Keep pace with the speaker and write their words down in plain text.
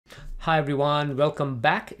Hi everyone, welcome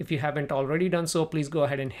back. If you haven't already done so, please go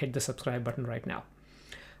ahead and hit the subscribe button right now.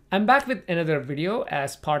 I'm back with another video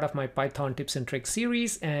as part of my Python tips and tricks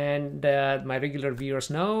series, and my regular viewers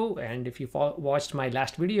know, and if you watched my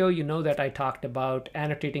last video, you know that I talked about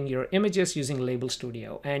annotating your images using Label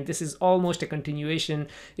Studio, and this is almost a continuation.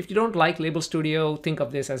 If you don't like Label Studio, think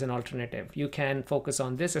of this as an alternative. You can focus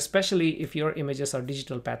on this, especially if your images are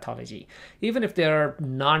digital pathology. Even if they're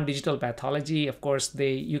non-digital pathology, of course,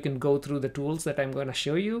 you can go through the tools that I'm going to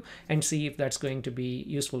show you and see if that's going to be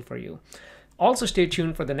useful for you. Also stay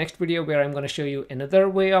tuned for the next video where I'm going to show you another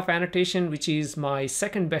way of annotation, which is my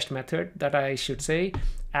second best method that I should say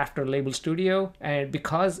after Label Studio. And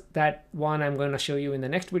because that one I'm going to show you in the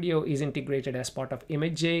next video is integrated as part of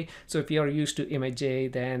ImageJ. So if you're used to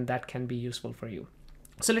ImageJ, then that can be useful for you.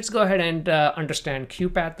 So let's go ahead and understand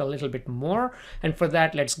QuPath a little bit more. And for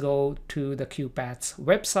that, let's go to the QuPath's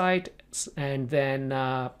website. And then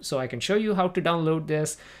so I can show you how to download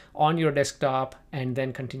this on your desktop and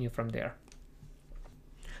then continue from there.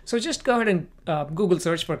 So just go ahead and Google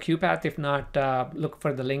search for QuPath. If not, look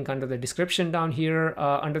for the link under the description down here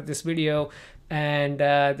under this video. And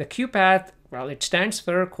the QuPath, well, it stands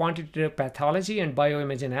for Quantitative Pathology and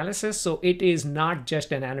Bioimage Analysis. So it is not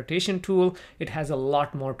just an annotation tool. It has a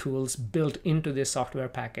lot more tools built into this software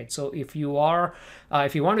package. So if you want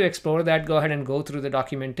to explore that, go ahead and go through the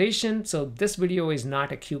documentation. So this video is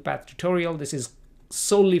not a QuPath tutorial. This is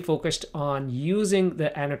solely focused on using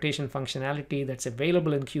the annotation functionality that's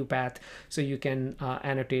available in QuPath so you can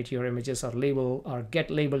annotate your images or label or get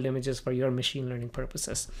labeled images for your machine learning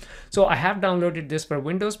purposes. So I have downloaded this for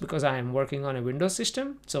Windows because I am working on a Windows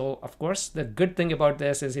system. So of course, the good thing about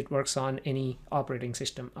this is it works on any operating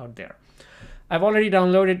system out there. I've already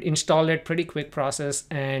downloaded, installed it, pretty quick process,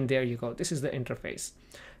 and there you go. This is the interface.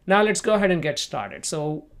 Now let's go ahead and get started.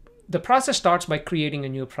 So the process starts by creating a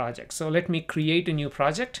new project. So let me create a new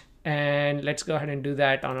project, and let's go ahead and do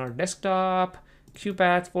that on our desktop,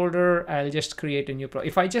 QuPath folder. I'll just create a new project.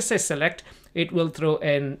 If I just say select, it will throw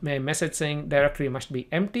in a message saying directory must be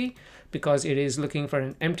empty because it is looking for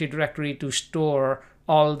an empty directory to store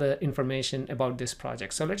all the information about this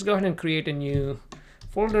project. So let's go ahead and create a new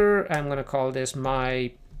folder. I'm going to call this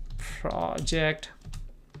my project,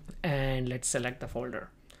 and let's select the folder.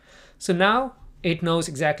 So now it knows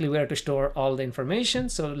exactly where to store all the information.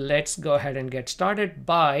 So let's go ahead and get started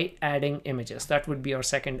by adding images. That would be our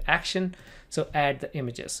second action. So add the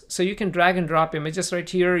images. So you can drag and drop images right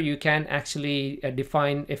here. You can actually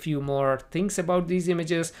define a few more things about these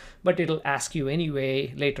images, but it'll ask you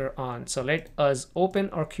anyway later on. So let us open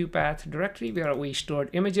our QuPath directory where we stored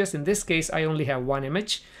images. In this case, I only have one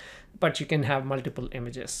image, but you can have multiple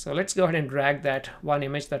images. So let's go ahead and drag that one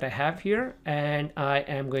image that I have here, and I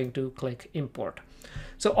am going to click import.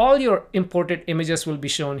 So all your imported images will be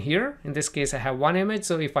shown here. In this case, I have one image.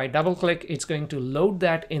 So if I double click, it's going to load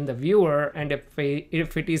that in the viewer. And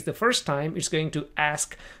if it is the first time, it's going to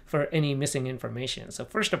ask for any missing information. So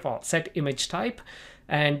first of all, set image type.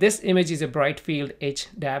 And this image is a bright field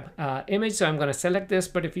HDAB image. So I'm going to select this.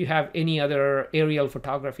 But if you have any other aerial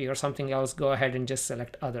photography or something else, go ahead and just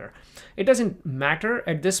select other. It doesn't matter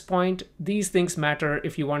at this point. These things matter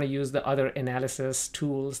if you want to use the other analysis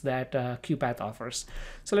tools that QuPath offers.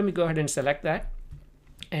 So let me go ahead and select that.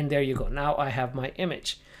 And there you go. Now I have my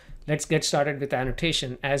image. Let's get started with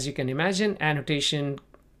annotation. As you can imagine, annotation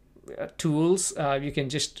tools, you can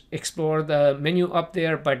just explore the menu up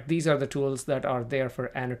there, but these are the tools that are there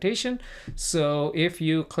for annotation. So if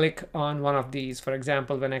you click on one of these, for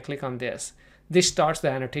example, when I click on this starts the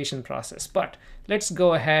annotation process. But let's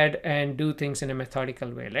go ahead and do things in a methodical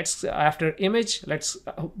way. After image,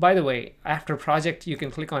 by the way, after project, you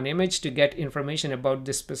can click on image to get information about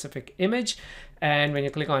this specific image. And when you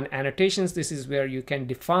click on annotations, this is where you can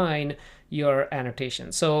define your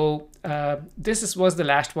annotation. So this was the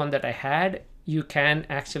last one that I had. You can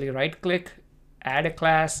actually right click, add a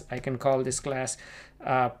class. I can call this class,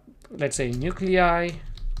 let's say nuclei.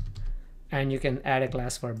 And you can add a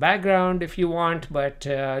class for background if you want, but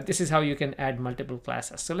this is how you can add multiple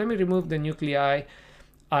classes. So let me remove the nuclei.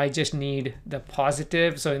 I just need the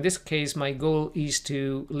positive. So in this case, my goal is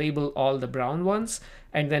to label all the brown ones,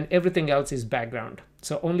 and then everything else is background.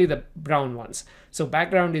 So only the brown ones. So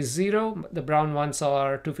background is 0. The brown ones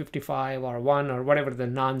are 255 or 1 or whatever the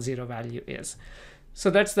non-zero value is. So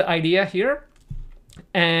that's the idea here.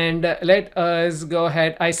 And let us go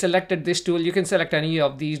ahead. I selected this tool. You can select any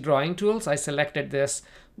of these drawing tools. I selected this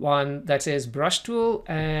one that says brush tool.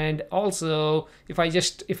 And also if I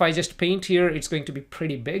just paint here, it's going to be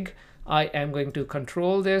pretty big. I am going to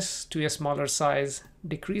control this to a smaller size,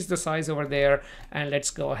 decrease the size over there, and let's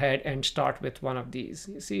go ahead and start with one of these.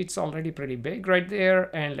 You see it's already pretty big right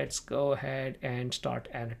there, and let's go ahead and start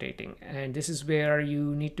annotating. And this is where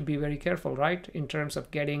you need to be very careful, right, in terms of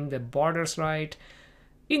getting the borders right.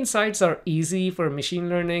 Insights are easy for machine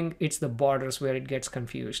learning. It's the borders where it gets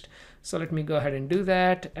confused. So let me go ahead and do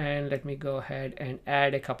that, and let me go ahead and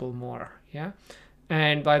add a couple more. Yeah.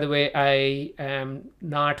 And by the way, I am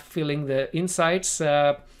not filling the insights.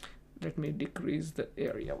 Let me decrease the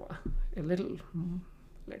area a little,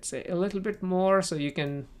 let's say a little bit more, so you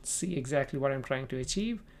can see exactly what I'm trying to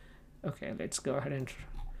achieve. Okay, let's go ahead and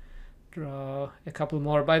draw a couple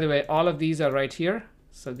more. By the way, all of these are right here.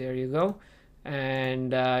 So there you go.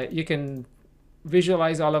 And you can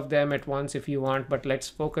visualize all of them at once if you want, but let's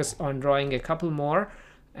focus on drawing a couple more.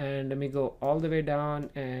 And let me go all the way down,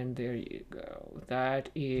 and there you go. That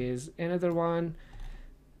is another one.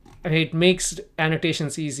 I mean, it makes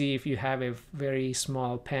annotations easy if you have a very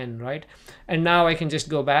small pen, right? And now I can just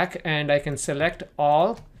go back and I can select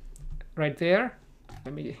all right there.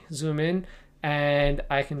 Let me zoom in, and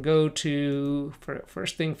I can go to,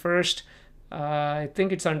 first thing first, I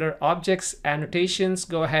think it's under Objects, Annotations.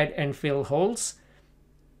 Go ahead and fill holes.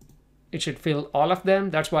 It should fill all of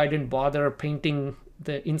them. That's why I didn't bother painting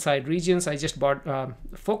the inside regions. I just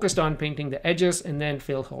focused on painting the edges and then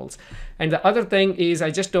fill holes. And the other thing is I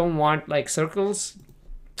just don't want like circles.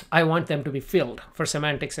 I want them to be filled for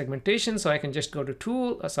semantic segmentation. So I can just go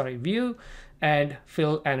to View, and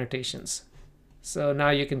Fill Annotations. So now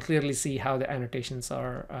you can clearly see how the annotations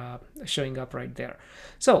are showing up right there.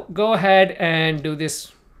 So go ahead and do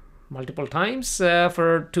this multiple times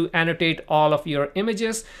to annotate all of your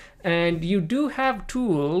images. And you do have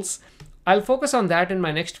tools. I'll focus on that in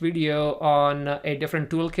my next video on a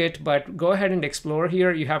different toolkit, but go ahead and explore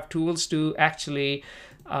here. You have tools to actually,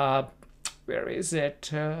 where is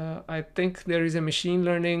it? I think there is a machine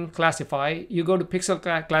learning classify. You go to pixel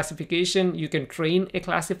classification, you can train a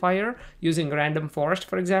classifier using random forest,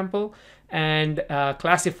 for example, and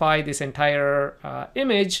classify this entire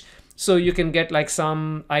image. So you can get like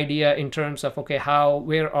some idea in terms of, okay,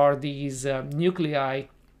 where are these nuclei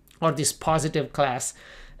or this positive class,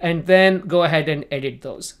 and then go ahead and edit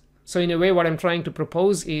those. So in a way, what I'm trying to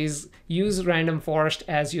propose is use random forest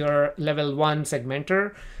as your level 1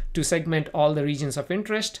 segmenter to segment all the regions of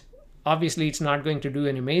interest. Obviously, it's not going to do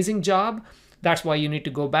an amazing job. That's why you need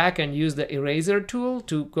to go back and use the eraser tool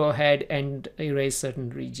to go ahead and erase certain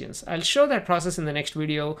regions. I'll show that process in the next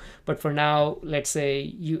video, but for now, let's say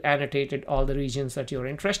you annotated all the regions that you're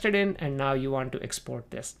interested in, and now you want to export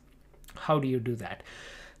this. How do you do that?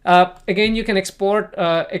 Again, you can explore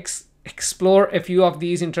a few of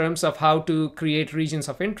these in terms of how to create regions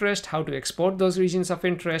of interest, how to export those regions of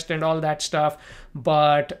interest, and all that stuff.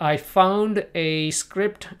 But I found a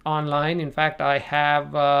script online. In fact,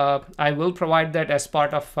 I will provide that as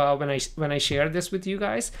part of when I share this with you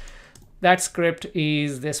guys. That script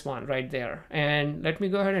is this one right there. And let me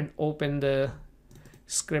go ahead and open the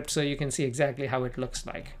script so you can see exactly how it looks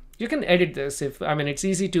like. You can edit this it's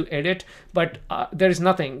easy to edit, but there is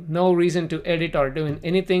no reason to edit or do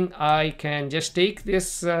anything. I can just take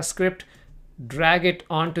this script, drag it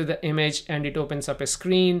onto the image, and it opens up a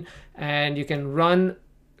screen, and you can run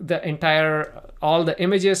all the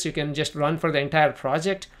images. You can just run for the entire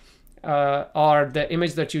project, or the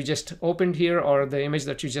image that you just opened here, or the image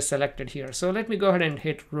that you just selected here. So let me go ahead and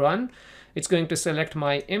hit run. It's going to select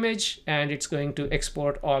my image, and it's going to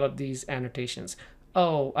export all of these annotations.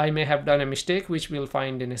 Oh, I may have done a mistake, which we'll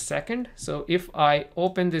find in a second. So if I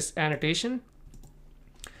open this annotation,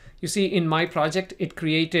 you see in my project, it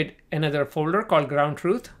created another folder called ground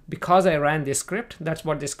truth. Because I ran this script, that's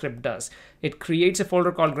what this script does. It creates a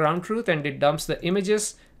folder called ground truth, and it dumps the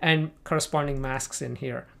images and corresponding masks in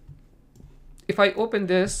here. If I open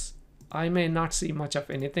this, I may not see much of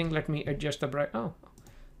anything. Let me adjust the bright. Oh,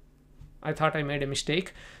 I thought I made a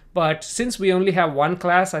mistake. But since we only have one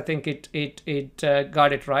class, I think it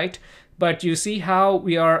got it right. But you see how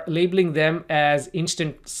we are labeling them as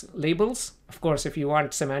instance labels. Of course, if you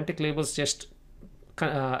want semantic labels, just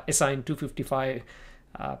assign 255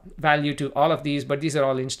 value to all of these, but these are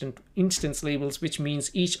all instance labels, which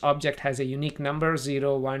means each object has a unique number,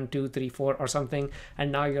 0, 1, 2, 3, 4 or something,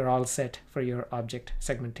 and now you're all set for your object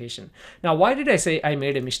segmentation. Now, why did I say I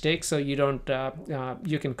made a mistake? So you don't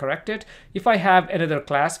you can correct it. If I have another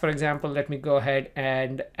class, for example, let me go ahead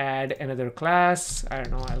and add another class. I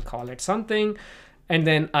don't know, I'll call it something, and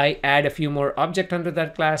then I add a few more objects under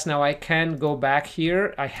that class. Now I can go back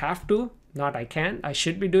here. I have to, not I can, I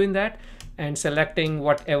should be doing that, and selecting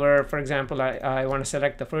whatever. For example, I want to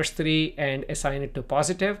select the first 3 and assign it to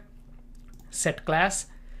positive. set class.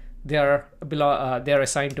 They're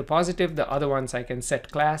assigned to positive. The other ones I can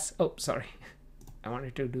set class. Oh, sorry. I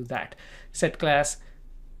wanted to do that. Set class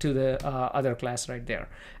to the other class right there.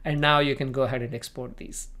 And now you can go ahead and export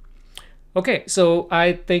these. Okay, so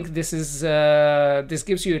I think this is this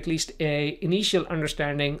gives you at least a initial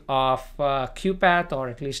understanding of QuPath, or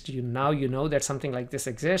at least now you know that something like this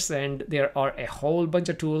exists, and there are a whole bunch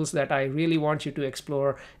of tools that I really want you to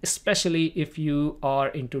explore, especially if you are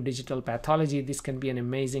into digital pathology. This can be an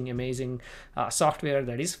amazing software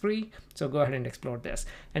that is free. So go ahead and explore this,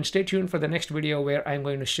 and stay tuned for the next video where I'm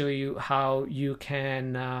going to show you how you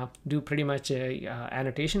can do pretty much a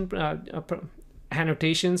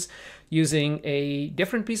annotations using a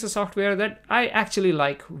different piece of software that I actually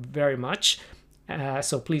like very much.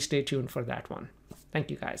 So please stay tuned for that one.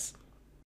 Thank you guys.